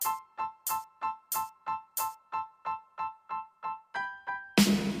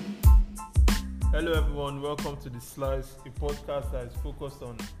Hello everyone, welcome to The Slice, a podcast that is focused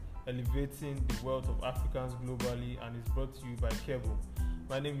on elevating the wealth of Africans globally and is brought to you by Kebo.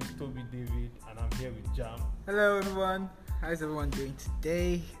 My name is Toby David and I'm here with Jam. Hello everyone, how's everyone doing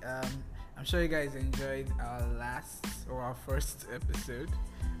today? I'm sure you guys enjoyed our first episode.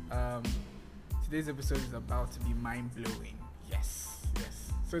 Today's episode is about to be mind-blowing. Yes.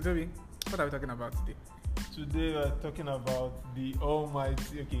 So Toby, what are we talking about today? Today we are talking about the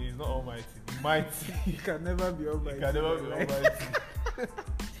almighty, okay, it's not almighty, the mighty. You can never be almighty. You can never be almighty.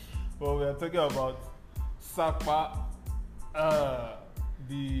 Well, we are talking about Sapa,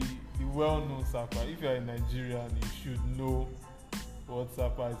 the well-known Sapa. If you are a Nigerian, you should know what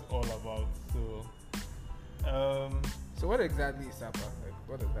Sapa is all about. So what exactly is Sapa? Like,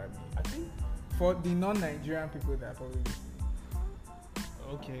 what does that mean? I think For the non-Nigerian people that are probably listening.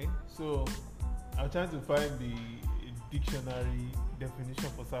 okay, so I'm trying to find the dictionary definition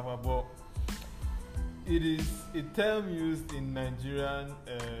for Sapa, but it is a term used in Nigerian.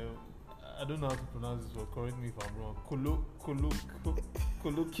 I don't know how to pronounce this word. Correct me if I'm wrong.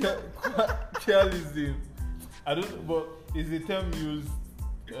 Colloquialism. I don't, but it's a term used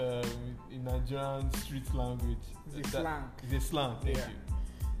in Nigerian street language. It's a slang. It's a slang. Thank you.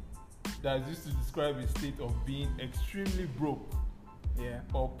 That is used to describe a state of being extremely broke.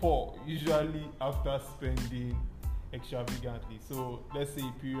 Or poor, usually after spending extravagantly. So let's say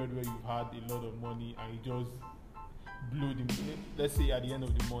a period where you've had a lot of money and you just blew the, let's say at the end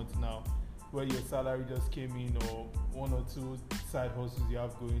of the month now, where your salary just came in, or one or two side hustles you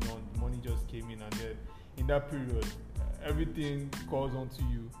have going on, the money just came in, and then in that period, everything calls onto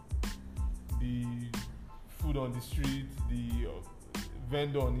you. The food on the street, the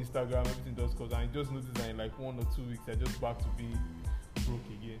vendor on Instagram, everything just calls, and you just notice that in like 1 or 2 weeks, they're just back to being broke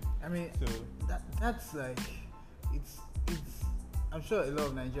again. I mean, so that's like, it's. I'm sure a lot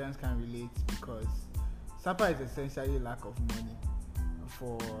of Nigerians can relate, because Sapa is essentially lack of money.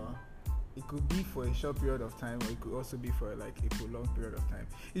 It could be for a short period of time, or it could also be for like a prolonged period of time.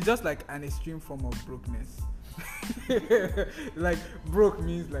 It's just like an extreme form of brokenness. Like broke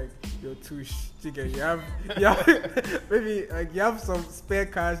means like you're tush chicken. You have maybe like you have some spare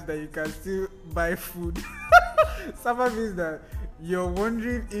cash that you can still buy food. Sapa means that you're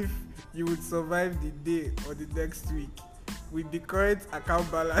wondering if you would survive the day or the next week with the current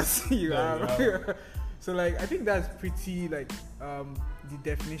account balance you have. So like I think that's pretty like the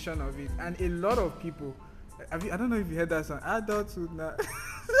definition of it. And a lot of people, I don't know if you heard that song, adulthood now.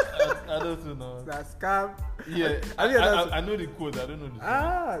 Adulthood now. That scam. Yeah, I know the code. I don't know the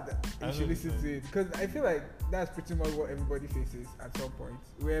song. You should listen to it, because I feel like that's pretty much what everybody faces at some point,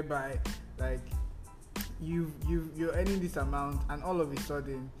 whereby like you're earning this amount, and all of a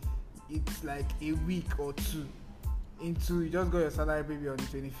sudden it's like a week or two into, you just got your salary maybe on the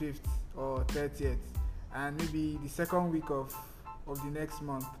 25th or 30th, and maybe the second week of the next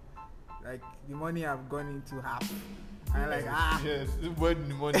month, like the money have gone into half, and like yes, where did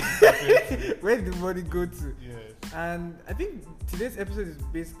the money where did the money go to? Yes. And I think today's episode is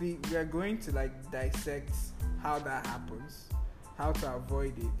basically, we are going to like dissect how that happens, how to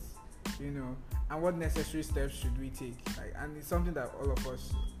avoid it, and what necessary steps should we take, like, and it's something that all of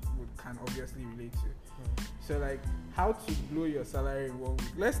us can obviously relate to. So like, how to blow your salary in 1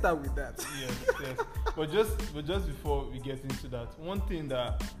 week. Let's start with that. Yes. But just before we get into that, one thing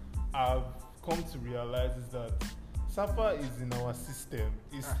that I've come to realize is that Sapa is in our system.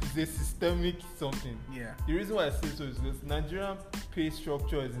 It's a systemic something. Yeah. The reason why I say so is because Nigerian pay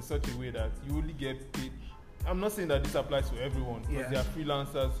structure is in such a way that you only get paid. I'm not saying that this applies to everyone, because there are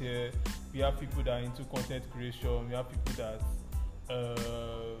freelancers here. We have people that are into content creation. We have people that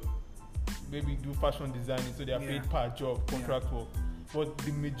maybe do fashion designing, so they are paid per job, contract work. But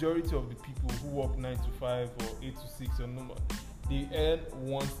the majority of the people who work 9 to 5 or 8 to 6 or no, they earn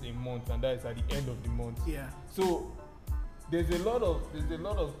once a month, and that is at the end of the month. Yeah. So there's a lot of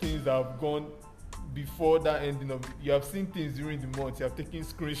things that have gone before that ending of. You have seen things during the month. You have taken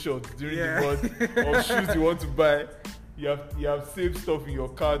screenshots during the month of shoes you want to buy. You have saved stuff in your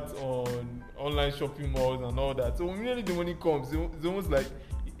cart on online shopping malls and all that. So immediately the money comes, it's almost like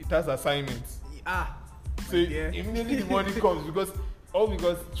it has assignments. So immediately the money comes, because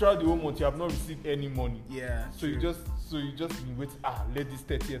throughout the whole month you have not received any money. Yeah. So you just been waiting. Let this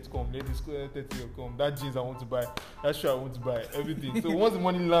 30th come. Let this 30th come. That jeans I want to buy. That shirt I want to buy. Everything. So once the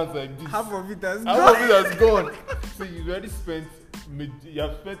money lands like this, half of it has gone. So you already spent. You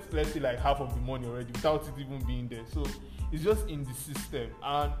have spent, let's say, like half of the money already without it even being there. So it's just in the system,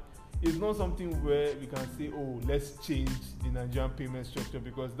 and it's not something where we can say, oh, let's change the Nigerian payment structure,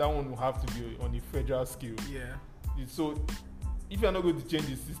 because that one will have to be on a federal scale. Yeah. So if you're not going to change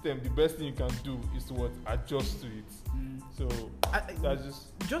the system, the best thing you can do is to what? Adjust to it. So that's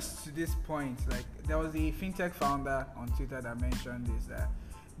just to this point, like there was a fintech founder on Twitter that mentioned this, that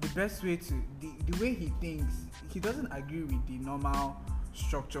the best way to the way he thinks, he doesn't agree with the normal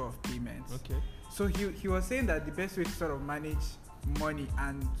structure of payments. Okay. So he was saying that the best way to sort of manage money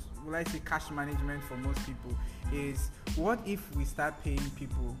and, will I say, cash management for most people is, what if we start paying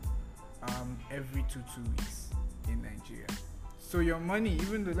people every two weeks in Nigeria? So your money,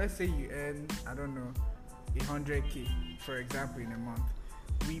 even though let's say you earn, I don't know, 100k for example in a month,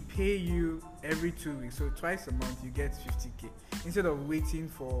 we pay you every 2 weeks, so twice a month you get 50k instead of waiting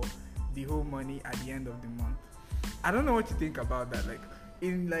for the whole money at the end of the month. I don't know what you think about that. Like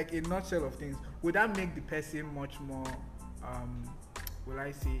in a nutshell of things, would that make the person much more will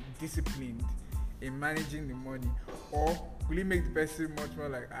I say disciplined in managing the money, or will it make the person much more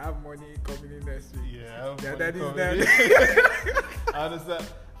like, I have money coming in next week? Yeah, that is that. I understand.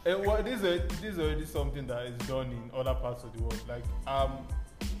 And this is already something that is done in other parts of the world. Like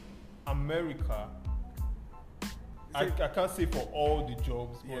America, I can't say for all the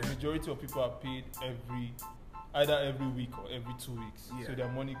jobs, but majority of people are paid either every week or every 2 weeks. Yeah. So their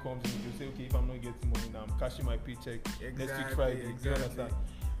money comes in, you say, okay, if I'm not getting money now, I'm cashing my paycheck next week Friday. Exactly. You understand?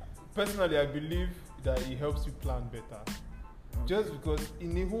 Personally, I believe that it helps you plan better. Okay. Just because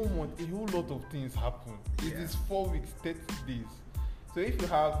in a whole month, a whole lot of things happen. It is 4 weeks, 30 days. So if you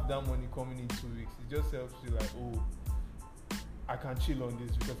have that money coming in 2 weeks, it just helps you like, oh, I can chill on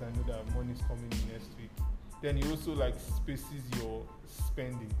this because I know that money is coming in next week. Then it also like spaces your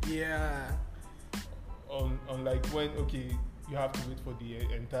spending. Yeah. On like when, okay, you have to wait for the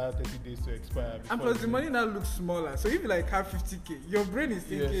entire 30 days to expire. And plus the money now looks smaller. So if you like have 50k, your brain is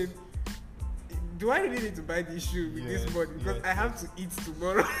thinking, do I really need to buy this shoe with this money? Because I have to eat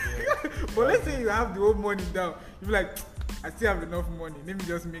tomorrow. But let's say you have the whole money down. You'll be like, I still have enough money. Let me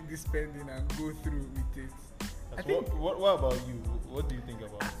just make this spending and go through with it. I think, what about you? What do you think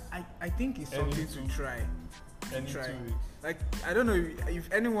about it? I think it's something to try. Any 2 weeks. Like, I don't know if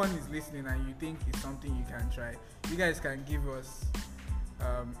anyone is listening and you think it's something you can try, you guys can give us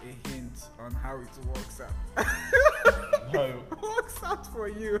a hint on how it works out. How it works out for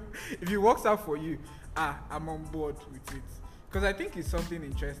you. If it works out for you, I'm on board with it. Because I think it's something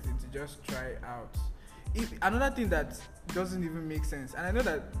interesting to just try out. Another thing that doesn't even make sense, and I know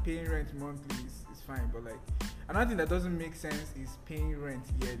that paying rent monthly is fine, but like another thing that doesn't make sense is paying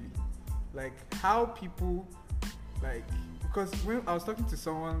rent yearly. Like how people, like, because when I was talking to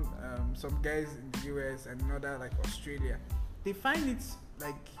someone, some guys in the US and another like Australia, they find it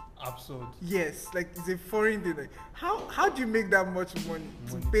like absurd. Yes, like it's a foreign thing. Like how do you make that much money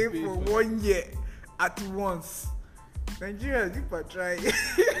to pay for 1 year at once? Nigeria, people try.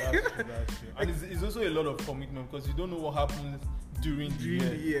 That's true. And it's also a lot of commitment because you don't know what happens during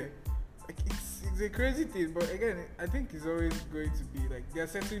the year. Like it's a crazy thing, but again, I think it's always going to be like there are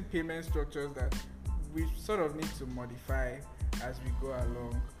certain payment structures that we sort of need to modify as we go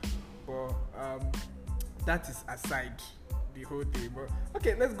along. But that is aside the whole thing. But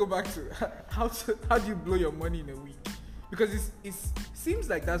okay, let's go back to how do you blow your money in a week? Because it seems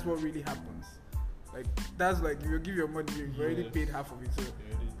like that's what really happens. Like that's like you give your money, you've already paid half of it. So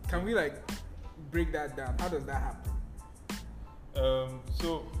can we like break that down? How does that happen?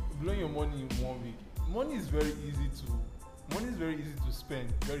 So blowing your money in 1 week, money is very easy to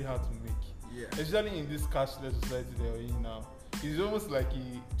spend, very hard to make. Yeah. Especially in this cashless society that we're in now. It's almost like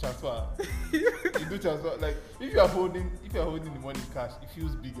a transfer. You do transfer, like if you're holding the money in cash, it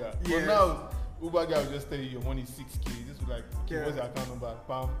feels bigger. But now Uber guy will just tell you your money is 6k. You just be like, okay, what's your account number?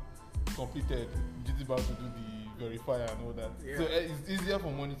 Bam, completed. Just about to do the verifier and all that. Yeah. So it's easier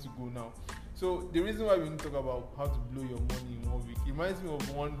for money to go now. So the reason why we need to talk about how to blow your money in 1 week, it reminds me of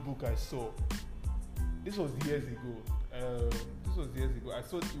one book I saw. This was years ago. I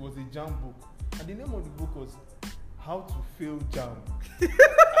saw it was a jam book, and the name of the book was How to Fail Jam. I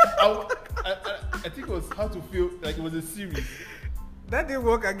think it was How to Fail, like it was a series. That didn't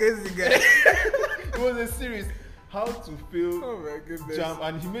work against the guy. It was a series, How to Fail Jam,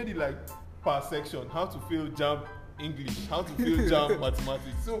 and he made it like per section. How to fail jam English, how to fail jam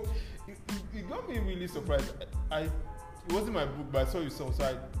mathematics. So it got me really surprised. It wasn't my book, but I saw it so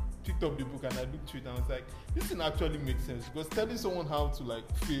I picked up the book and I looked through it and I was like, this thing actually makes sense, because telling someone how to like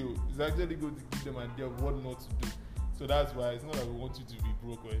fail is actually going to give them an idea of what not to do. So that's why it's not that we want you to be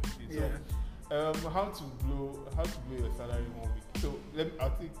broke or anything. So how to blow your salary in 1 week. So I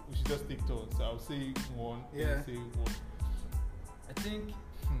think we should just take turns. So I'll say one, then say one. I think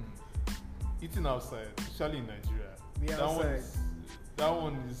eating outside, especially in Nigeria, that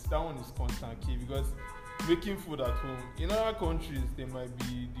one is constant key, because making food at home. In other countries, there might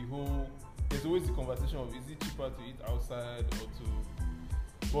be there's always the conversation of is it cheaper to eat outside or to.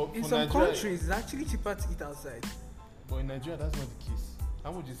 But In for some Nigeria, countries, it's actually cheaper to eat outside. but in Nigeria, that's not the case.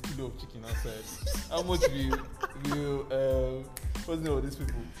 How much is kilo of chicken outside? How much will what's the name of these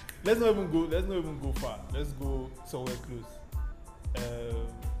people? Let's not even go far. Let's go somewhere close.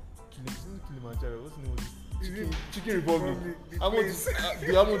 Kilimanjaro. What's the name of this? Chicken Republic. How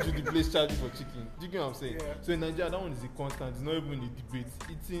much will the place charge you for chicken? Do you get what I'm saying? Yeah. So in Nigeria, that one is a constant. It's not even a debate.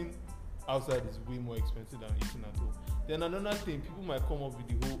 Eating outside is way more expensive than eating at home. Then another thing, people might come up with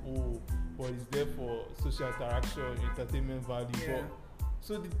the whole, but it's there for social interaction, entertainment value. Yeah. But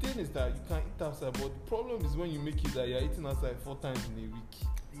so the thing is that you can eat outside, but the problem is when you make it that you're eating outside 4 times in a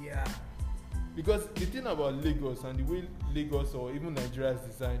week. Yeah. Because the thing about Lagos and the way Lagos or even Nigeria is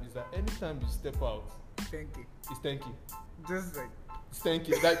designed is that anytime you step out, Thank you. it's 10K. Just like. It's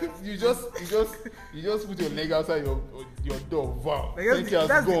 10K. Like you just put your leg outside your door. Wow. Like 10K has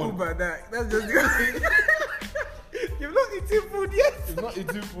that's gone. the Uber. That's just the You've not eaten food yet. You've not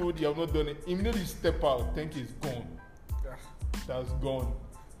eaten food. You have not done it. Immediately you step out, 10K is gone. That's gone.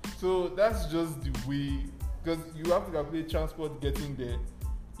 So that's just the way, because you have to calculate transport getting there,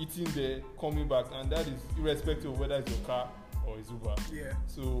 eating there, coming back, and that is irrespective of whether it's your car or it's Uber. Yeah.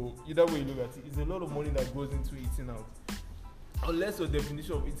 So either way you look at it, it's a lot of money that goes into eating out. Unless your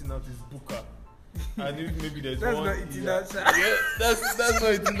definition of eating out is booker. And if maybe there's That's one. not eating yeah, outside. Yeah, that's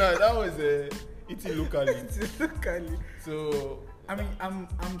not eating out. That was eating locally. Eating locally. So I mean,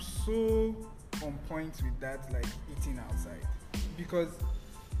 I'm so on point with that, like eating outside, because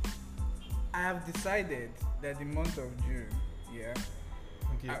I have decided that the month of June, yeah,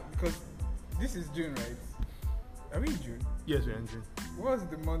 okay. because this is June, right? Are we in June? Yes, we're in June. What was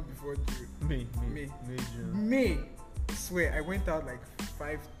the month before June? May, June. May. I swear, I went out like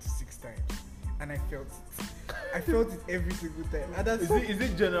 5 to 6 times, and I felt it. I felt it every single time. And that's Is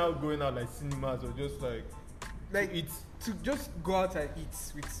it general going out like cinemas or just like like to just go out and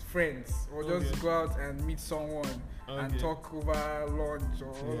eat with friends, or just go out and meet someone and talk over lunch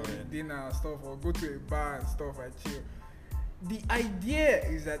or dinner and stuff, or go to a bar and stuff and chill. The idea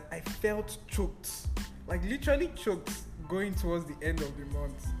is that I felt choked, like literally choked, going towards the end of the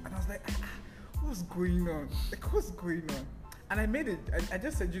month, and I was like, what's going on? Like, what's going on? And I made it. I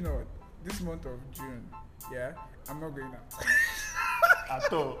just said, you know what? This month of June, yeah, I'm not going out.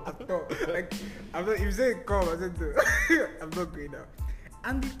 At all. Like, I'm not, if you say come, I said no. I'm not going out.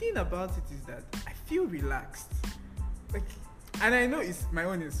 And the thing about it is that I feel relaxed. Like, and I know it's my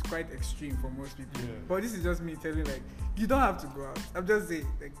own is quite extreme for most people. Yeah. But this is just me telling, like, you don't have to go out. I'm just saying,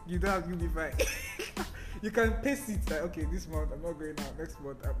 like, you don't have, you'll be fine. You can pace it like, okay, this month I'm not going out. Next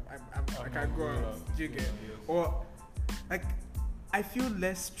month I can go out. Do you get? Yes. Or like, I feel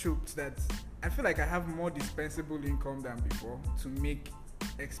less choked, that I feel like I have more dispensable income than before to make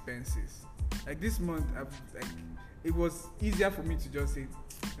expenses. Like this month, it was easier for me to just say,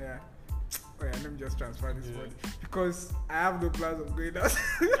 yeah, oh yeah, let me just transfer this money, because I have no plans of going out.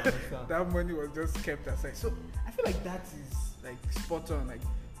 That money was just kept aside. So I feel like that is like spot on, like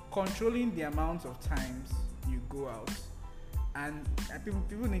controlling the amount of times you go out, and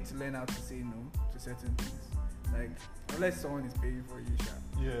people need to learn how to say no to certain things. Like, unless someone is paying for you,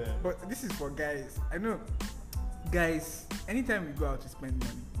 yeah. But this is for guys. I know, guys. Anytime you go out to spend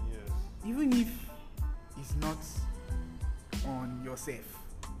money, even if it's not on yourself,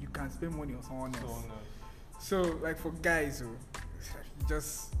 you can spend money on someone else. So, like for guys,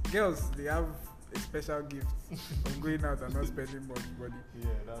 just girls, they have a special gift of going out and not spending much money. Yeah,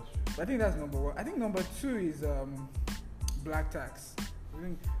 that's true. I think that's number 1. I think number 2 is black tax.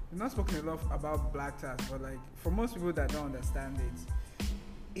 We've not spoken a lot about black tax, but like for most people that don't understand it,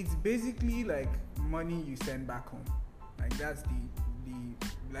 it's basically like money you send back home. Like that's the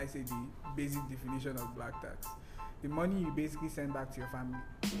let's say the basic definition of black tax. The money you basically send back to your family.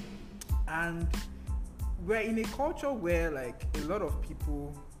 And we're in a culture where like a lot of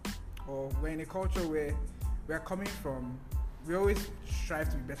people, or we're in a culture where we're coming from, we always strive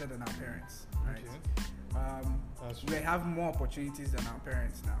to be better than our parents, right? We have more opportunities than our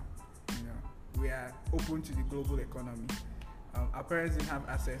parents now. You know, we are open to the global economy. Our parents didn't have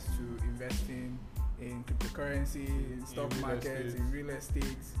access to investing in cryptocurrency, in stock markets, in real estate.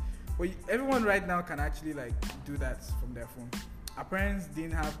 But everyone right now can actually like do that from their phone. Our parents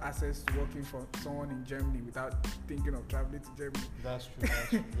didn't have access to working for someone in Germany without thinking of traveling to Germany. That's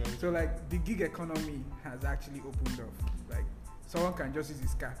true. So like the gig economy has actually opened up. Like someone can just use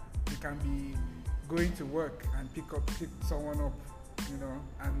his car. He can be going to work and pick someone up, you know,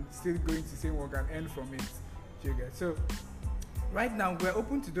 and still going to the same work and earn from it. So right now we're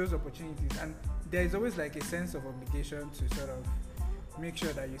open to those opportunities, and there's always like a sense of obligation to sort of make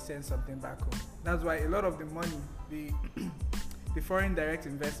sure that you send something back home. That's why a lot of the money, the foreign direct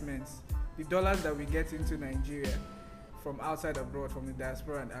investments, the dollars that we get into Nigeria from outside abroad, from the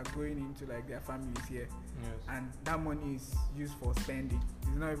diaspora, and are going into like their families here. Yes. And that money is used for spending.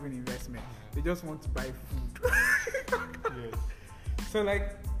 It's not even investment. They just want to buy food. Yes. So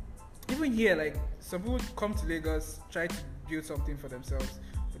like, even here, like some people come to Lagos, try to build something for themselves,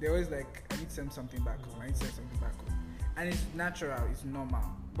 but they're always like, I need to send something back home. I need to send something back home. And it's natural, it's normal,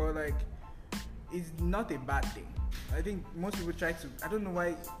 but like, it's not a bad thing. I think most people try to, I don't know why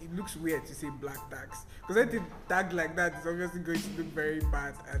it looks weird to say black tax, because I think tag like that is obviously going to look very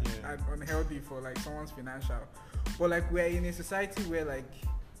bad and unhealthy for like someone's financial. But like, we're in a society where like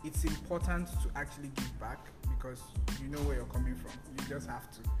it's important to actually give back because you know where you're coming from. You just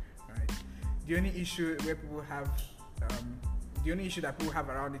have to, right? The only issue where people have, the only issue that people have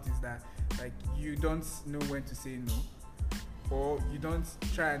around it is that like you don't know when to say no, or you don't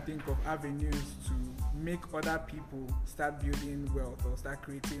try and think of avenues to make other people start building wealth or start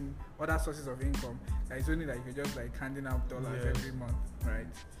creating other sources of income. That it's only like you're just like handing out dollars every month, right?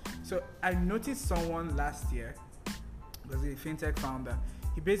 So I noticed someone last year, was a fintech founder.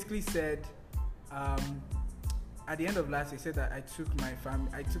 He basically said, at the end of last year, he said that I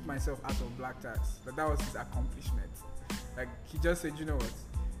took myself out of black tax. That was his accomplishment. Like he just said, you know what?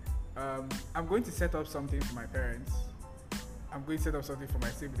 I'm going to set up something for my parents. I'm going to set up something for my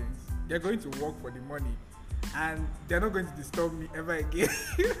siblings. They're going to work for the money, and they're not going to disturb me ever again.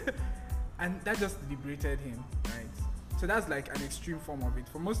 And that just liberated him, right? So that's like an extreme form of it.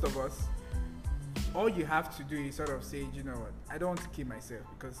 For most of us, all you have to do is sort of say, you know what, I don't want to kill myself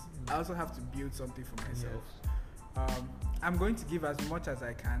because I also have to build something for myself. Yes. I'm going to give as much as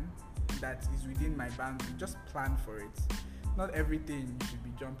I can that is within my boundary. Just plan for it. Not everything you should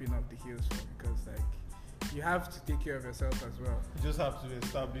be jumping off the hills for, because like, you have to take care of yourself as well. You just have to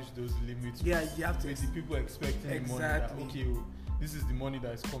establish those limits. Yeah, you have to. With the people expecting the money that, okay, this is the money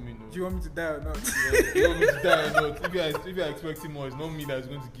that is coming. Do you want me to die or not? Yeah, you want me to die or not? If you're expecting more, it's not me that's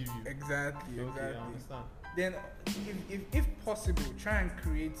going to give you. Exactly. Okay, I understand. Then, if possible, try and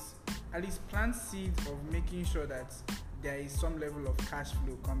create, at least plant seeds of making sure that there is some level of cash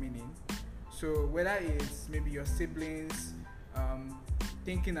flow coming in. So whether it's maybe your siblings,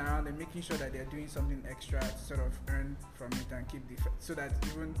 thinking around and making sure that they're doing something extra to sort of earn from it and keep so that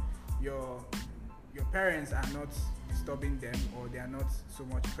even your parents are not disturbing them, or they are not so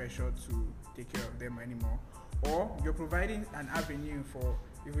much pressure to take care of them anymore, or you're providing an avenue for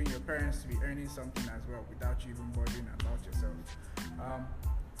even your parents to be earning something as well without you even bothering about yourself.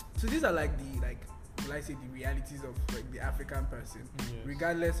 So these are like the realities of like the African person,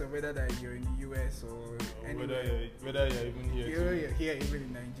 regardless of whether that you're in the US or anywhere. Whether you're even here. You're here even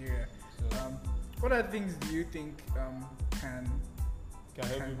in Nigeria. So, what other things do you think can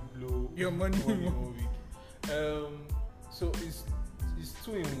help you blow your money more week? So it's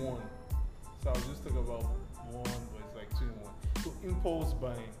 2 in 1. So I'll just talk about one, but it's like 2 in 1. So impulse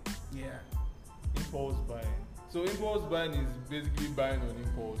buying. Yeah. Impulse buying. So impulse buying is basically buying on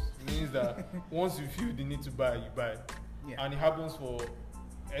impulse. It means that once you feel the need to buy, you buy. Yeah. And it happens for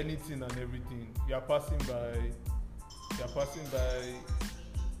anything and everything.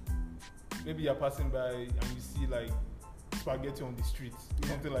 Maybe you're passing by and you see like spaghetti on the street,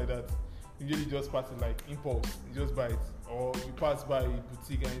 something like that. You really just pass it like impulse, you just buy it. Or you pass by a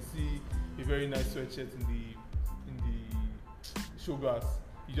boutique and you see a very nice sweatshirt in the show glass.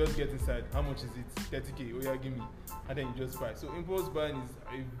 You just get inside. How much is it? 30k. Oh yeah, give me. And then you just buy. So impulse buying is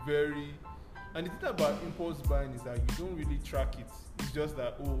and the thing about impulse buying is that you don't really track it. It's just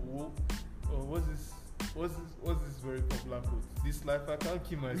that what's this very popular quote? This life I can't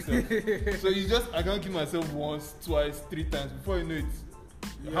kill myself. So I can't kill myself once, twice, 3 times. Before you know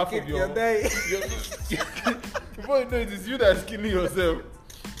it, you're dying. Before you know it, it's you that's killing yourself.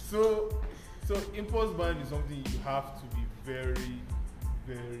 So impulse buying is something you have to be very,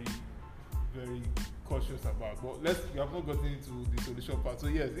 very, very cautious about. But we have not gotten into the solution part. So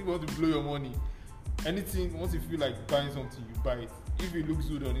yes, if you want to blow your money, anything, once you feel like buying something, you buy it. If it looks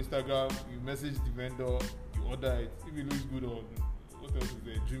good on Instagram, you message the vendor, you order it. If it looks good on, what else is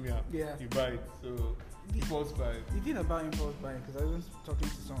there, Jumia, you buy it. So impulse buying. The thing about impulse buying, because I was talking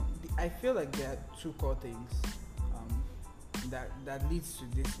to someone, I feel like there are 2 core things that leads to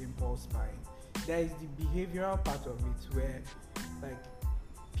this impulse buying. There is the behavioral part of it, where like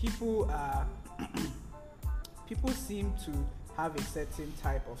people seem to have a certain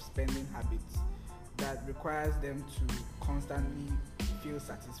type of spending habits that requires them to constantly feel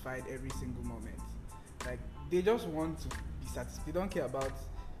satisfied every single moment. Like they just want to be satisfied. They don't care about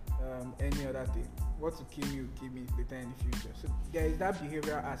any other thing. What will kill me will kill me later in the future. So there is that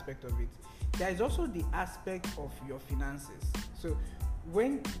behavioral aspect of it. There is also the aspect of your finances. So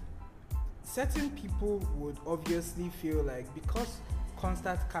when certain people would obviously feel like because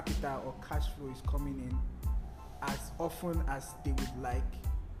constant capital or cash flow is coming in as often as they would like,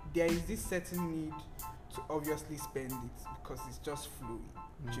 there is this certain need to obviously spend it because it's just flowing.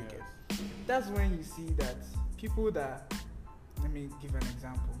 Yes. That's when you see that people that, let me give an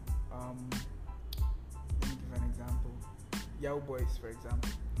example. Yahoo boys, for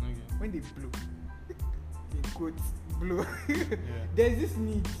example. Okay. When they blow, they quote blow. Yeah. There's this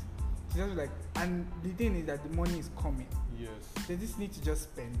need to just like, and the thing is that the money is coming. Yes. There's this need to just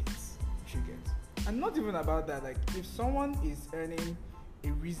spend it. If you get, and not even about that. Like if someone is earning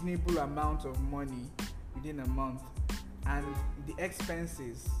a reasonable amount of money within a month, and the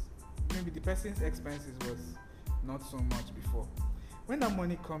expenses, maybe the person's expenses was not so much before. When that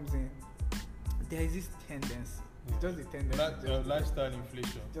money comes in, there is this tendency. It's just a tendency. Lifestyle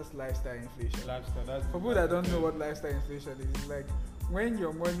inflation. Just lifestyle inflation. Lifestyle. That's for people that don't know what lifestyle inflation is, it's like when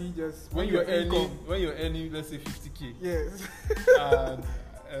your money just when you're earning let's say 50k. Yes. And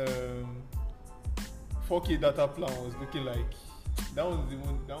 4k data plan was looking like that was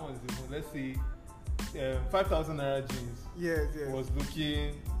even let's say 5,000 naira jeans. Yes. Was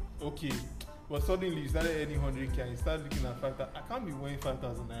looking okay. But suddenly you started earning 100k and you started looking at 5,000. I can't be wearing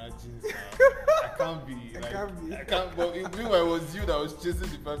 5,000 naira jeans now. I can't be. I can't. But meanwhile, it was you that was chasing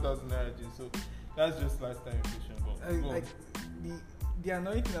the 5,000 naira jeans. So that's just lifestyle inflation. But like the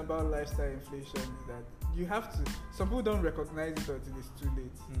annoying thing about lifestyle inflation is that you have to. Some people don't recognize it until it's too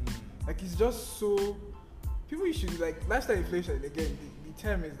late. Like it's just so. People should like lifestyle inflation again. The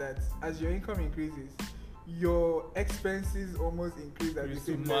term is that as your income increases, your expenses almost increase at the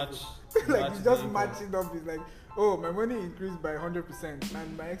same level. Like it's just matching up. It's like, oh, my money increased by 100%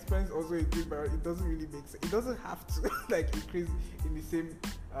 and my expense also increased by. It doesn't really make sense. It doesn't have to like increase in the same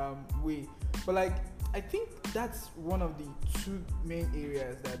way. But like, I think that's one of the two main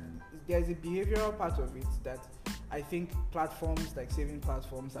areas that there's a behavioral part of it that I think platforms like saving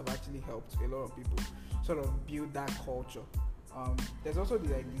platforms have actually helped a lot of people sort of build that culture. There's also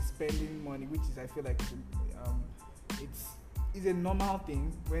the spending money, which is I feel like it's a normal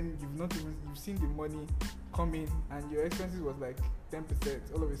thing when you've seen the money come in and your expenses was like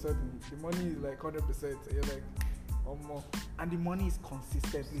 10%. All of a sudden the money is like 100%. And you're like, or more, and the money is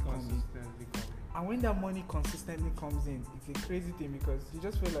consistently coming. And when that money consistently comes in, it's a crazy thing because you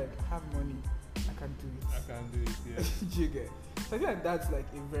just feel like I have money, I can do it. Yeah. You get. So I feel like that's like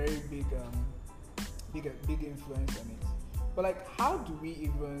a very big influence on it. But like, how do we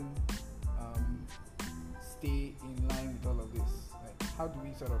even stay in line with all of this? Like, how do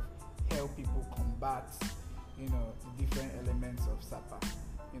we sort of help people combat, the different elements of SAPA?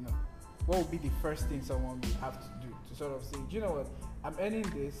 What would be the first thing someone would have to do to sort of say, do you know what? I'm earning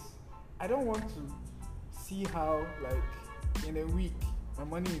this. I don't want to see how, like, in a week my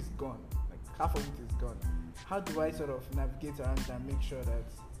money is gone. Like half of it is gone. How do I sort of navigate around it and make sure that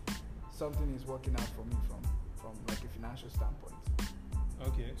something is working out for me from like a financial standpoint?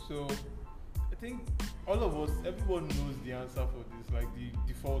 Okay, so I think all of us, everyone knows the answer for this, like the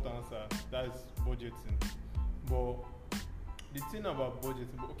default answer, that's budgeting. But the thing about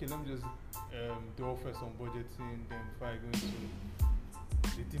budgeting, okay, let me just do first on budgeting, then before I go into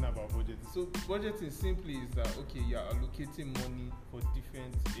the thing about budgeting. So budgeting simply is that, okay, you're allocating money for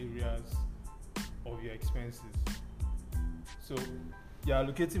different areas of your expenses. So you're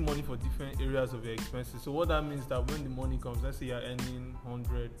allocating money for different areas of your expenses. So what that means that when the money comes, let's say you're earning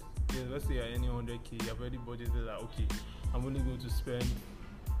 100, let's say you're earning 100k, you've already budgeted that, okay, I'm only going to spend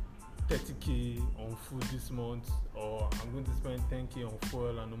 30k on food this month, or I'm going to spend 10k on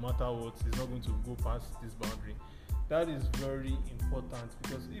fuel, and no matter what, it's not going to go past this boundary. That is very important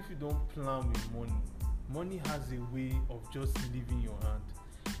because if you don't plan with money has a way of just leaving your hand.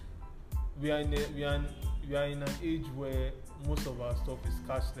 We are in an age where most of our stuff is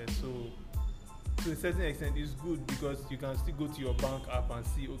cashless, so to a certain extent it's good because you can still go to your bank app and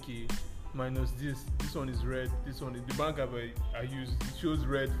see, okay, minus this one is red, this one is the bank app I use, it shows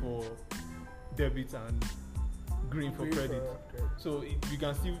red for debit and green for credit. So you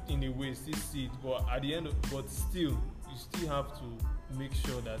can still in a way still see it, but at the end but still you still have to make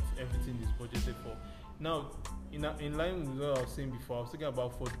sure that everything is budgeted for. Now in line with what I was saying before, I was talking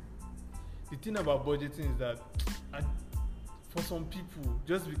about for the thing about budgeting is that for some people,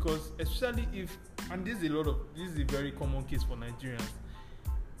 just because, especially if, and this is a very common case for Nigerians,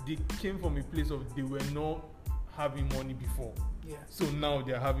 they came from a place of they were not having money before, so now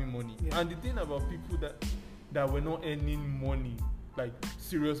they're having money. And the thing about people that were not earning money like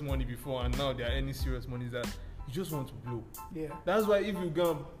serious money before, and now they are earning serious money. Is that you just want to blow. Yeah. That's why if you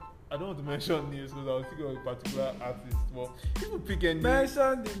go, I don't want to mention names because I was thinking of a particular artist. But if you pick any,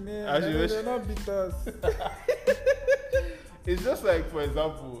 mention the name. They're not beat us. It's just like, for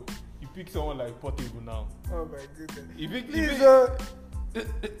example, you pick someone like Portable now. Oh my goodness. Please,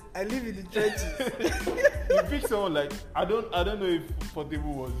 I live in the trenches. You pick someone like I don't know if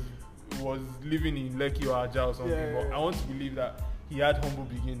Portable was living in Lekki or Aja or something, but I want to believe that he had humble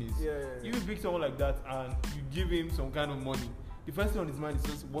beginnings. You pick someone like that and you give him some kind of money. The first thing on his mind is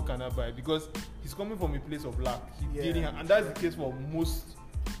just, what can I buy? Because he's coming from a place of lack. And that's the case for most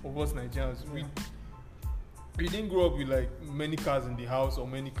of us Nigerians. We didn't grow up with like many cars in the house or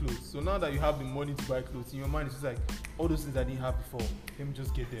many clothes. So now that you have the money to buy clothes, in your mind it's just like, all those things I didn't have before, let me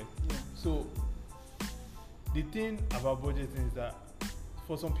just get them. So the thing about budgeting is that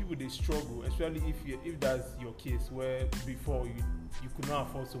for some people they struggle, especially if that's your case, where before you could not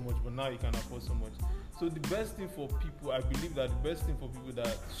afford so much, but now you can afford so much. So the best thing for people, I believe that the best thing for people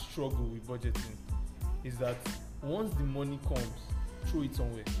that struggle with budgeting is that once the money comes, throw it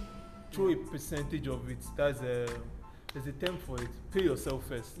somewhere. Throw a percentage of it. There's a term for it. Pay yourself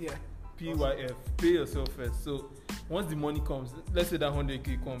first. PYF. Pay yourself first. So once the money comes, let's say that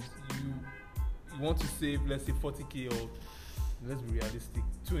 100k comes, you want to save, let's say 40k, or let's be realistic,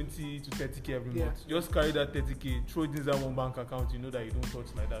 20 to 30k every month. Just carry that 30k, throw it inside one bank account you know that you don't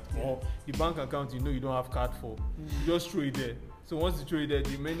touch like that. Or the bank account you know you don't have card for. You just throw it there. So once you throw it there,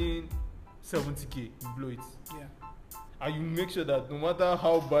 the remaining 70k, you blow it. And you make sure that no matter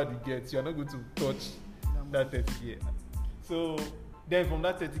how bad it gets, you're not going to touch that 30k. So then from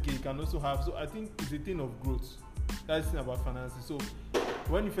that 30k, you can also have, so I think it's a thing of growth. That's the thing about finances. So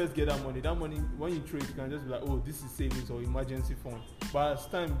when you first get that money, when you trade, you can just be like, oh, this is savings or emergency fund. But as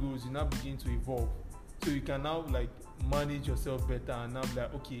time goes, you now begin to evolve. So you can now like manage yourself better and now be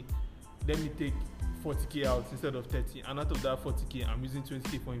like, okay, let me take 40k out instead of 30. And out of that 40k, I'm using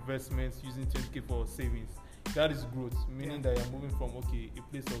 20k for investments, using 20k for savings. That is growth, meaning that you're moving from, okay, a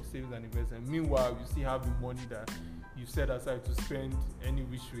place of savings and investment. Meanwhile, you still have the money that you set aside to spend any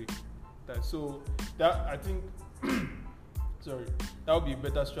which way. So that, I think, that would be a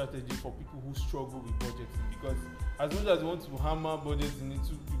better strategy for people who struggle with budgeting, because as much as you want to hammer budgeting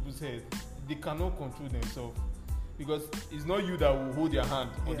into people's heads, they cannot control themselves, because it's not you that will hold your hand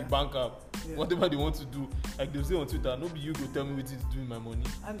on the bank app. Whatever they want to do, like they'll say on Twitter, no be you go tell me what to do with my money.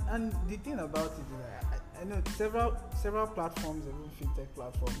 And the thing about it is that I know several platforms, even fintech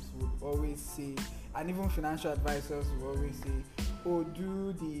platforms, would always say, and even financial advisors will always say, oh,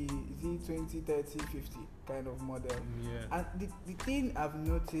 do the 20, 30, 50 kind of model. And the thing I've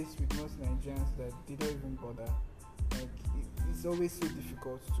noticed with most Nigerians that they don't even bother. Like it's always so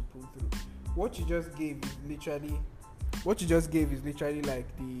difficult to pull through. What you just gave is literally like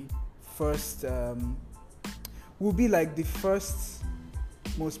the first will be like the first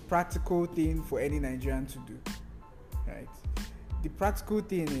most practical thing for any Nigerian to do, right? The practical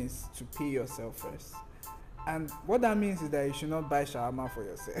thing is to pay yourself first. And what that means is that you should not buy shawarma for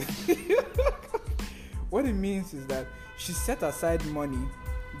yourself. What it means is that you should set aside money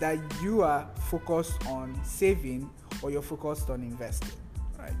that you are focused on saving or you're focused on investing,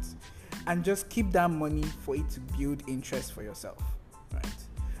 right? And just keep that money for it to build interest for yourself, right?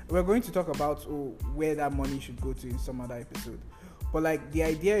 We're going to talk about where that money should go to in some other episode. But like the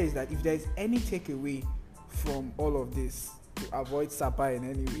idea is that if there's any takeaway from all of this to avoid SAPA in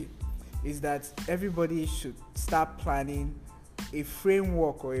any way, is that everybody should start planning a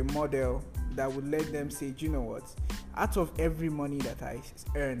framework or a model that would let them say, do you know what? Out of every money that I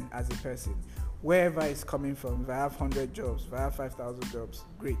earn as a person, wherever it's coming from, if I have 100 jobs, if I have 5,000 jobs,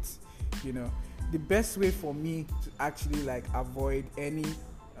 great. You know, the best way for me to actually like avoid any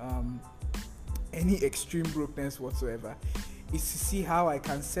extreme brokenness whatsoever is to see how I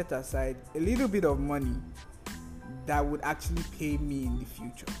can set aside a little bit of money that would actually pay me in the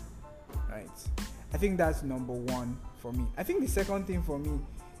future, right? I think that's number one for me. I think the second thing for me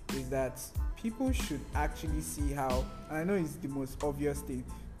is that people should actually see how, and I know it's the most obvious thing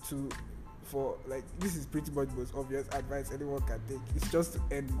for like, this is pretty much the most obvious advice anyone can take. It's just to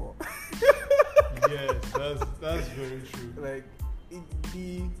earn more. Yes, that's very true. Like,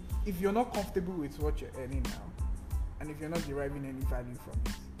 if you're not comfortable with what you're earning now, and if you're not deriving any value from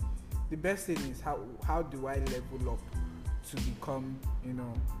it, the best thing is how do I level up to become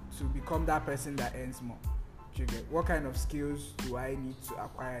that person that earns more? What kind of skills do I need to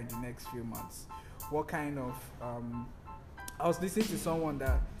acquire in the next few months? What kind of I was listening to someone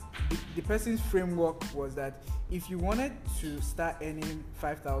that the person's framework was that if you wanted to start earning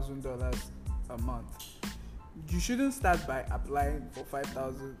 $5,000 a month, you shouldn't start by applying for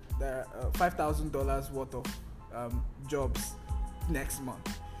 $5,000 worth of jobs next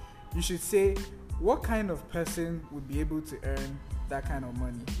month. You should say, what kind of person would be able to earn that kind of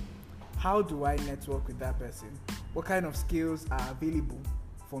money? How do I network with that person? What kind of skills are available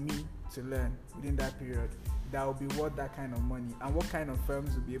for me to learn within that period that will be worth that kind of money? And what kind of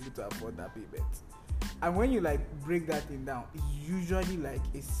firms will be able to afford that payment? And when you like break that thing down, it's usually like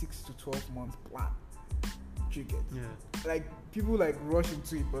a 6 to 12 month plan. You get? Yeah. Like people like rush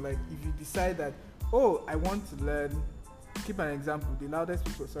into it, but like if you decide that, oh, I want to learn, keep an example, the loudest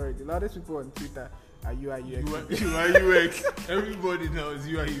people on Twitter are UI UX. UI UX. Everybody knows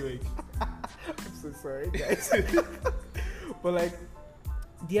UI UX. I'm so sorry, guys. But like,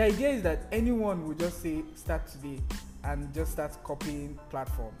 the idea is that anyone will just say start today and just start copying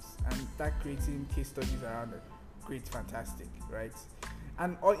platforms and start creating case studies around it. Great, fantastic, right?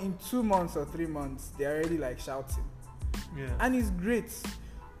 And in 2 months or 3 months, they're already like shouting. Yeah. And it's great.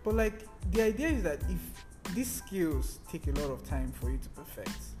 But like, the idea is that if these skills take a lot of time for you to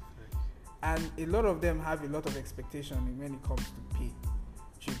perfect, and a lot of them have a lot of expectation when it comes to pay,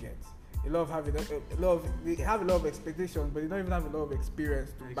 you get? They have a lot of expectations, but they don't even have a lot of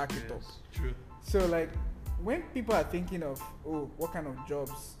experience to back it up. True. So like, when people are thinking of, oh, what kind of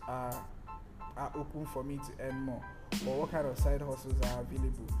jobs are open for me to earn more, or what kind of side hustles are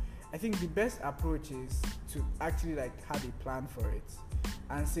available, I think the best approach is to actually like have a plan for it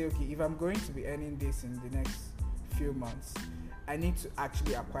and say, okay, if I'm going to be earning this in the next few months, I need to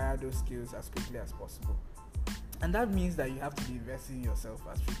actually acquire those skills as quickly as possible. And that means that you have to be investing in yourself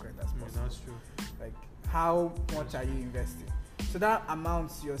as frequent as possible. Yeah, that's true. Like, how much are you investing? So that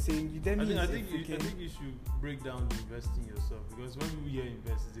amounts, you're saying, you then I think you should break down the investing yourself, because when we hear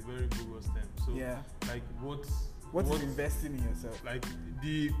invest, it's a very bogus term. So yeah, like what is investing in yourself? Like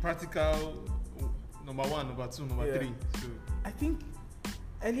the practical number 1, number 2, number 3. So I think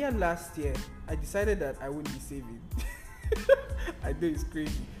earlier last year I decided that I wouldn't be saving. I know it's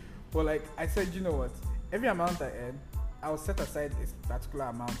crazy, but like I said, you know what? Every amount I earn, I'll set aside a particular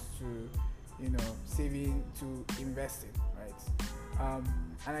amount to, saving, to investing, right?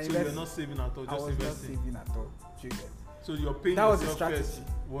 And so you're not saving at all, just investing. Not saving at all. You get? So you're paying that was yourself the strategy. first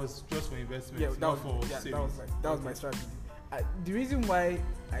was just for investment, yeah, not for savings. That was my strategy. The reason why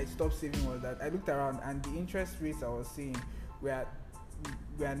I stopped saving was that I looked around and the interest rates I was seeing were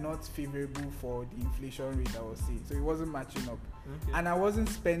not favorable for the inflation rate I was seeing, so it wasn't matching up. Okay. And I wasn't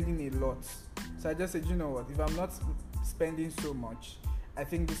spending a lot, so I just said, you know what, if I'm not spending so much, I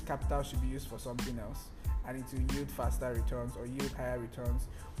think this capital should be used for something else, and it will yield faster returns or yield higher returns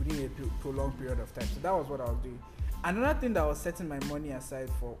within a prolonged period of time. So that was what I was doing. Another thing that I was setting my money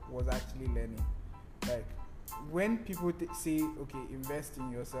aside for was actually learning. Like, when people say, okay, invest in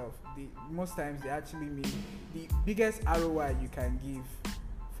yourself, most times they actually mean the biggest ROI you can give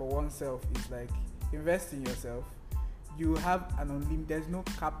for oneself is like, invest in yourself. You have an unlimited, there's no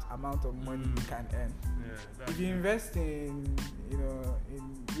capped amount of money you can earn. Yeah, if you invest in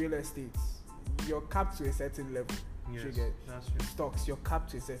real estate, you're capped to a certain level. Yes, you get that's true. Stocks, you're capped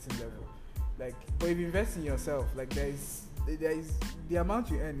to a certain level. Like, but if you invest in yourself, like there is the amount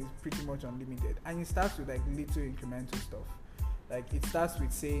you earn is pretty much unlimited, and it starts with like little incremental stuff. Like, it starts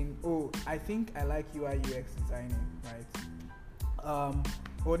with saying, oh, I think I like UI UX designing, right?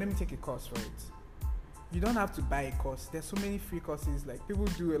 Or let me take a course for it. You don't have to buy a course. There's so many free courses. Like, people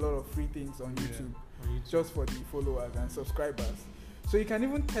do a lot of free things on YouTube just for the followers and subscribers. So you can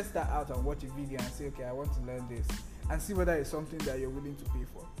even test that out and watch a video and say, okay, I want to learn this, and see whether it's something that you're willing to pay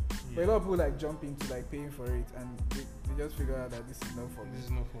for. Yeah. But a lot of people like jump into like paying for it, and they just figure out that this is not for me. This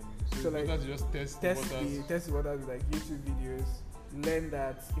is not for me. So like, just test the waters, like YouTube videos. Learn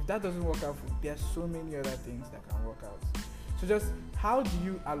that. If that doesn't work out, there's so many other things that can work out. So just how do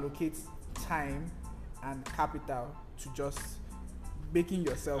you allocate time and capital to just making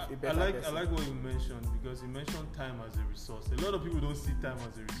yourself a better person? I like what you mentioned, because you mentioned time as a resource. A lot of people don't see time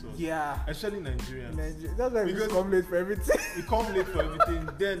as a resource. Yeah. Especially Nigerians. That's why we come late for everything. We come late for everything.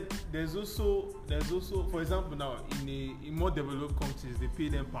 Then there's also, for example, now in more developed countries, they pay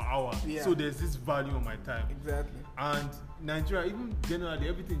them per hour. Yeah. So there's this value on my time. Exactly. And Nigeria, even generally,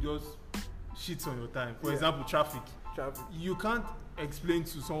 everything just shits on your time. For example, traffic. You can't explain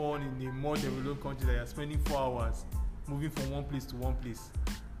to someone in a more developed country that you're spending 4 hours moving from one place to one place.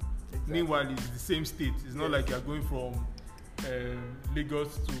 Exactly. Meanwhile, it's the same state. It's not like you're going from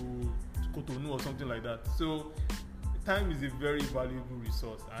Lagos to Cotonou or something like that. So time is a very valuable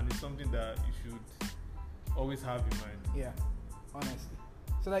resource, and it's something that you should always have in mind. Yeah, honestly.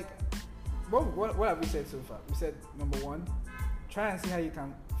 So like, what have we said so far? We said, number 1, try and see how you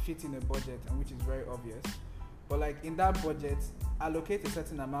can fit in a budget, and which is very obvious. But like in that budget, allocate a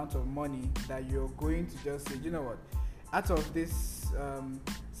certain amount of money that you're going to just say, you know what, out of this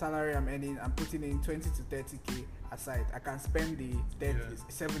salary I'm earning, I'm putting in 20 to 30k aside. I can spend the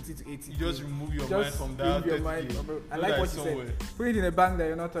 70 to 80k. You just remove your mind from that. I like what you said. Put it in a bank that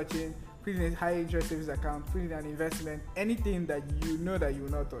you're not touching. Put it in a high interest savings account. Put it in an investment. Anything that you know that you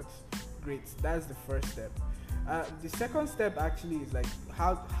will not touch. Great. That's the first step. The second step actually is like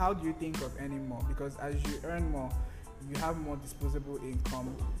how do you think of earning more? Because as you earn more, you have more disposable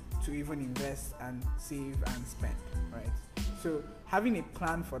income to even invest and save and spend, right? So having a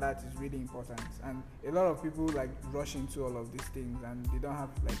plan for that is really important. And a lot of people like rush into all of these things and they don't have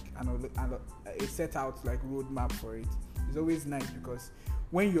like a set out like roadmap for it. It's always nice because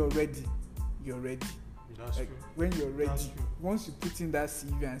when you're ready, you're ready. That's like true. When you're ready, once you put in that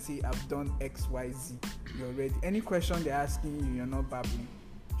CV and say I've done X, Y, Z, you're ready. Any question they're asking you, you're not babbling.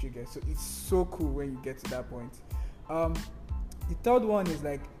 Trigger. So it's so cool when you get to that point. The third one is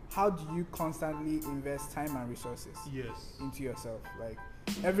like, how do you constantly invest time and resources into yourself? Like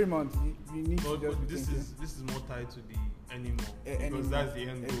every month you need to just be thinking. This is more tied to the anymore because that's the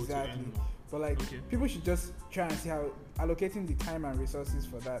end goal to end more. But like people should just try and see how allocating the time and resources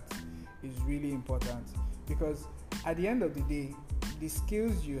for that is really important, because at the end of the day, the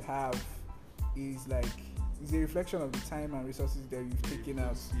skills you have is a reflection of the time and resources that you've taken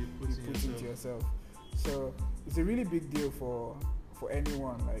out, you put into yourself. So it's a really big deal for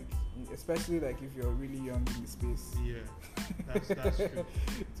anyone, like especially like if you're really young in the space. Yeah, that's true.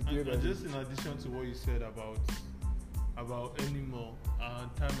 And just in addition to what you said about earning more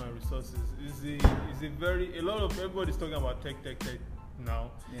time and resources, is a lot of everybody's talking about tech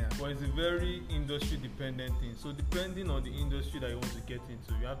now, but it's a very industry dependent thing. So depending on the industry that you want to get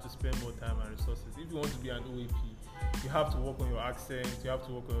into, you have to spend more time and resources. If you want to be an OAP, you have to work on your accent, you have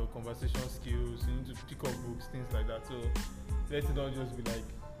to work on your conversation skills, you need to pick up books, things like that. So let it not just be like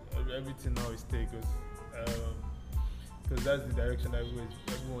everything now is tech, because that's the direction that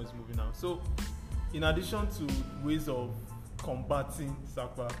everyone is moving now. So in addition to ways of combating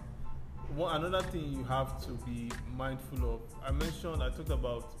SACPA, another thing you have to be mindful of, I talked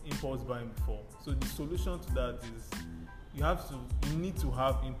about impulse buying before. So the solution to that is you need to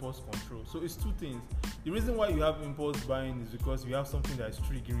have impulse control. So it's two things. The reason why you have impulse buying is because you have something that is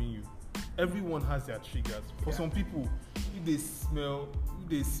triggering you. Everyone has their triggers. For some people, if they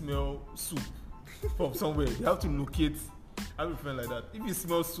smell soup from somewhere, they have to locate. I have a friend like that. If he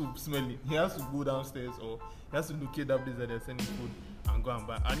smells soup smelling, he has to go downstairs or he has to locate that place that they're sending food and go and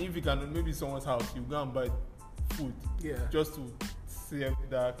buy. And if you can, maybe someone's house, you go and buy food just to save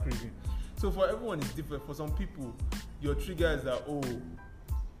that craving. So for everyone, it's different. For some people, your trigger is that,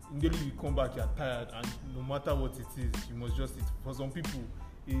 immediately you come back, you're tired, and no matter what it is, you must just eat. For some people,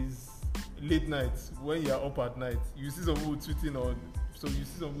 is late night, when you're up at night, you see some people tweeting on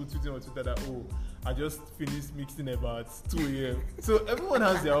Twitter that, I just finished mixing about 2 a.m. So everyone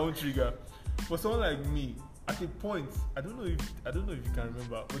has their own trigger. For someone like me, at a point, I don't know if you can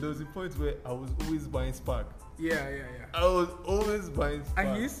remember, but there was a point where I was always buying Spark. Yeah. I was always buying Spark.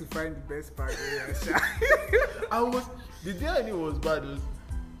 And you used to find the best Spark. The day I knew it was bad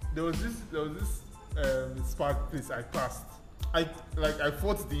there was this Spark place I passed. I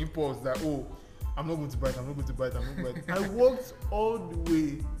fought the impulse that I'm not going to buy it. I walked all the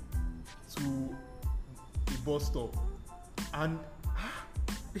way to the bus stop and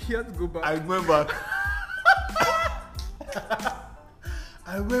he had to go back. I went back.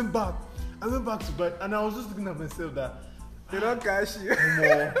 I went back to buy it, and I was just looking at myself that they don't cash you.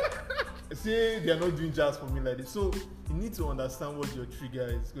 See, they are not doing just for me like this. So you need to understand what your trigger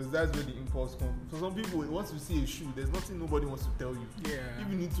is, because that's where the impulse comes. For some people, once you see a shoe, there's nothing nobody wants to tell you. Yeah. If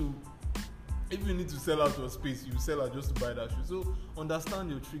you need to sell out your space, you sell out just to buy that shoe. So understand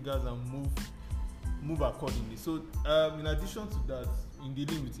your triggers and move accordingly. So in addition to that, in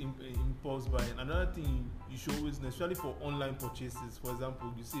dealing with impulse buying, another thing you should always, especially for online purchases, for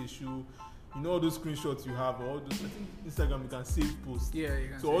example, you see a shoe, you know all those screenshots you have, or all those, I think Instagram you can save posts. Yeah, you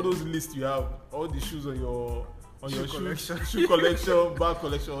can. So all those lists you have, all the shoes on your shoe collection, bag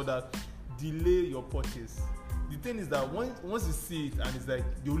collection, all that, delay your purchase. The thing is that once you see it and it's like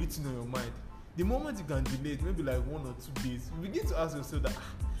the only thing on your mind, the moment you can delay it, maybe like 1 or 2 days, you begin to ask yourself that,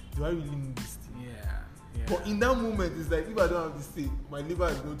 do I really need this thing? Yeah. But in that moment, it's like, if I don't have this thing, my liver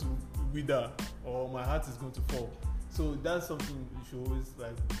is going to wither or my heart is going to fall. So that's something you should always be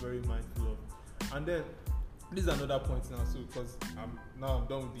very mindful of. And then this is another point now, so because I'm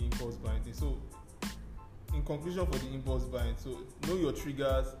done with the impulse buying thing. So in conclusion for the impulse buying, so know your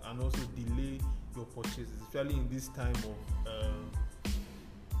triggers and also delay your purchases, especially in this time of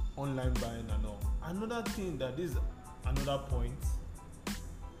online buying and all. Another thing that is another point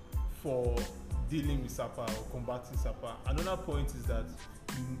for dealing with SAPA or combating SAPA, another point is that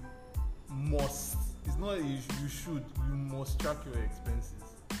you must, it's not you should, you must track your expenses.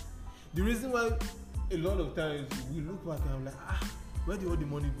 The reason why a lot of times we look back and I'm like, where did all the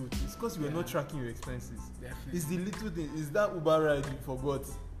money go to? It's because you were not tracking your expenses. Definitely. It's the little thing. Is that Uber ride you forgot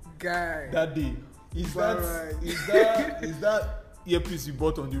Guy. that day? Is that earpiece you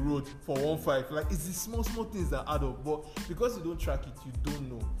bought on the road for 1.5? Like, it's the small things that add up. But because you don't track it, you don't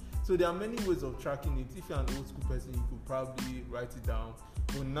know. So there are many ways of tracking it. If you're an old school person, you could probably write it down.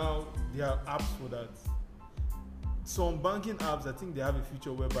 But now there are apps for that. Some banking apps, I think they have a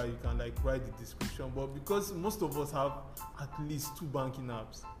feature whereby you can like write the description. But because most of us have at least 2 banking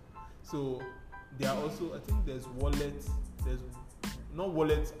apps, so there are also, I think there's Wallet. There's not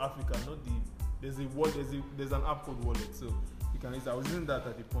Wallet Africa, not the. There's a wallet. There's an app called Wallet. So you can use. I was using that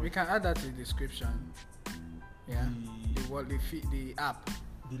at the point. We can add that to the description. Yeah. The app.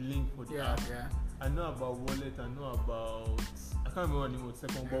 The link for the app. Yeah. I know about Wallet. I know about. I can't remember anymore.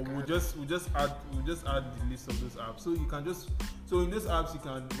 Second, but we'll just add the list of those apps. So you can in those apps you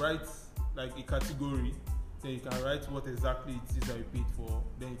can write like a category. Then you can write what exactly it is that you paid for.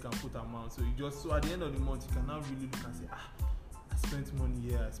 Then you can put amount. So so at the end of the month you can now really look and say, I spent money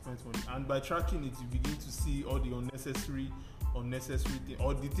here, I spent money. And by tracking it, you begin to see all the unnecessary things,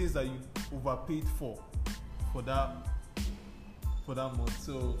 or the things that you overpaid for that month.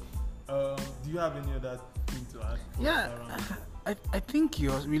 So do you have any other thing to add? Yeah, I think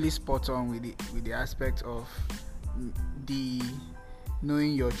you're really spot on with the aspect of the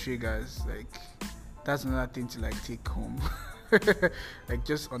knowing your triggers. Like, that's another thing to like take home. Like,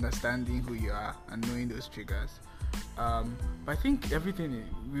 just understanding who you are and knowing those triggers. But I think everything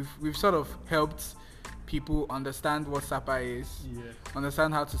we've sort of helped people understand what SAPA is,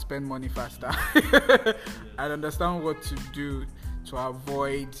 understand how to spend money faster, and understand what to do to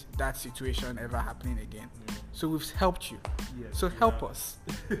avoid that situation ever happening again. So we've helped you. So help us.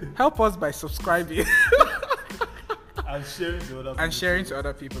 Help us by subscribing and sharing to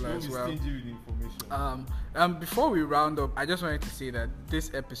other people. As well. With information. Before we round up, I just wanted to say that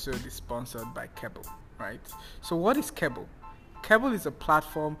this episode is sponsored by Kebble, right? So what is Kebble? Kebble is a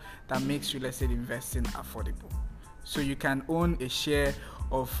platform that makes real estate investing affordable. So you can own a share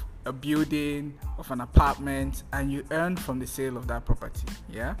of a building, of an apartment, and you earn from the sale of that property.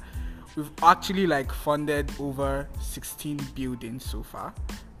 Yeah, we've actually funded over 16 buildings so far,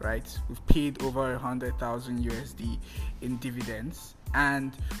 right? We've paid over 100,000 USD in dividends,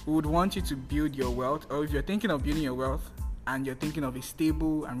 and we would want you to build your wealth, or if you're thinking of building your wealth and you're thinking of a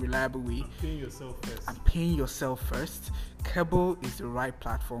stable and reliable way, paying yourself first, Kebble is the right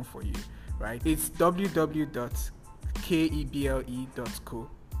platform for you, right? It's www.keble.co.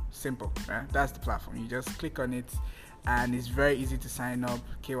 Simple, right? That's the platform. You just click on it and it's very easy to sign up.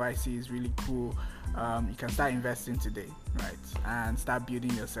 KYC is really cool. You can start investing today, right? And start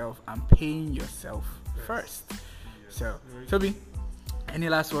building yourself and paying yourself first. Yes. So, Toby, any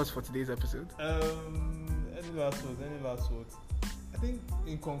last words for today's episode? Any last words? I think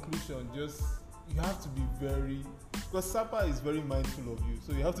in conclusion, just you have to be because SAPA is very mindful of you,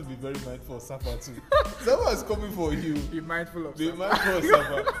 so you have to be very mindful of SAPA too. SAPA is coming for you. Be mindful of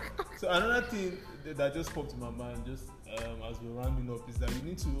SAPA. So another thing that just popped to my mind, just as we're rounding up, is that you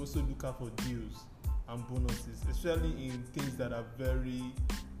need to also look out for deals and bonuses, especially in things that are very,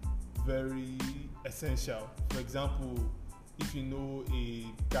 very essential. For example, if you know a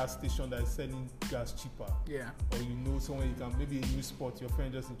gas station that is selling gas cheaper, or you know somewhere you can, maybe a new spot your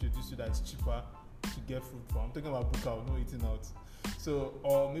friend just introduced you that is cheaper to get food from. I'm talking about book out, no eating out. So,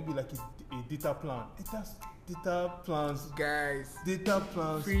 or maybe like a data plan. Data plans, guys. Data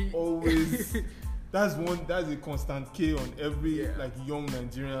plans free. Always. That's a constant K on every young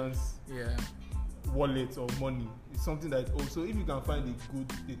Nigerian's wallet or money. It's something that also, if you can find a good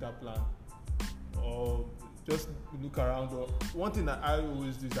data plan, or just look around. Or one thing that I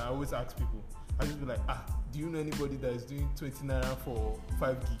always do is I always ask people. I just be like, do you know anybody that is doing 20 naira for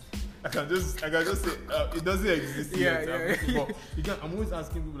 5 gig? I can just say it doesn't exist yet. But I'm always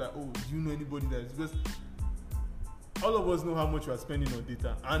asking people like, do you know anybody that is, because all of us know how much we are spending on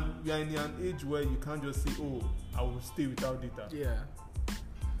data, and we are in an age where you can't just say, I will stay without data.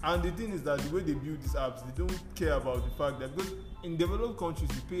 And the thing is that the way they build these apps, they don't care about the fact that, because in developed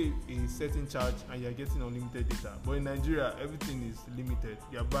countries you pay a certain charge and you're getting unlimited data, but in Nigeria everything is limited.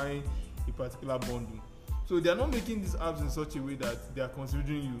 You're buying a particular bundle. So they are not making these apps in such a way that they are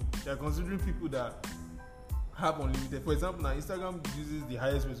considering you. They are considering people that have unlimited. For example, now Instagram uses the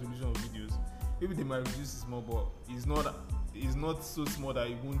highest resolution of videos. Maybe they might reduce it more, but it's not is not so small that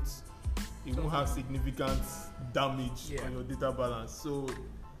it won't have significant damage on your data balance. So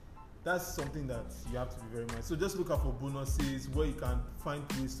that's something that you have to be very mindful. So just look out for bonuses where you can find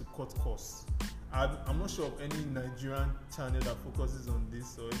ways to cut costs. I'm not sure of any Nigerian channel that focuses on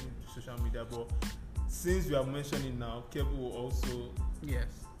this or any social media, but since we have mentioned it now, Kev will also. Yes.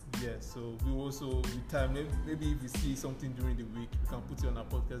 Yeah, so we will also with time, maybe if we see something during the week, we can put it on our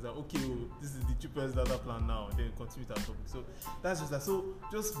podcast that okay, this is the cheapest data plan now, and then continue with our topic. So that's just that. So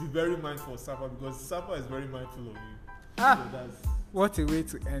just be very mindful of Sapa because Sapa is very mindful of you. So what a way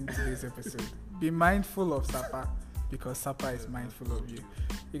to end today's episode. Be mindful of Sapa because Sapa is mindful of you.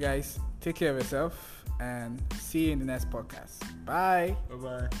 You guys take care of yourself and see you in the next podcast. Bye.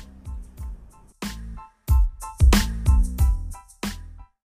 Bye-bye.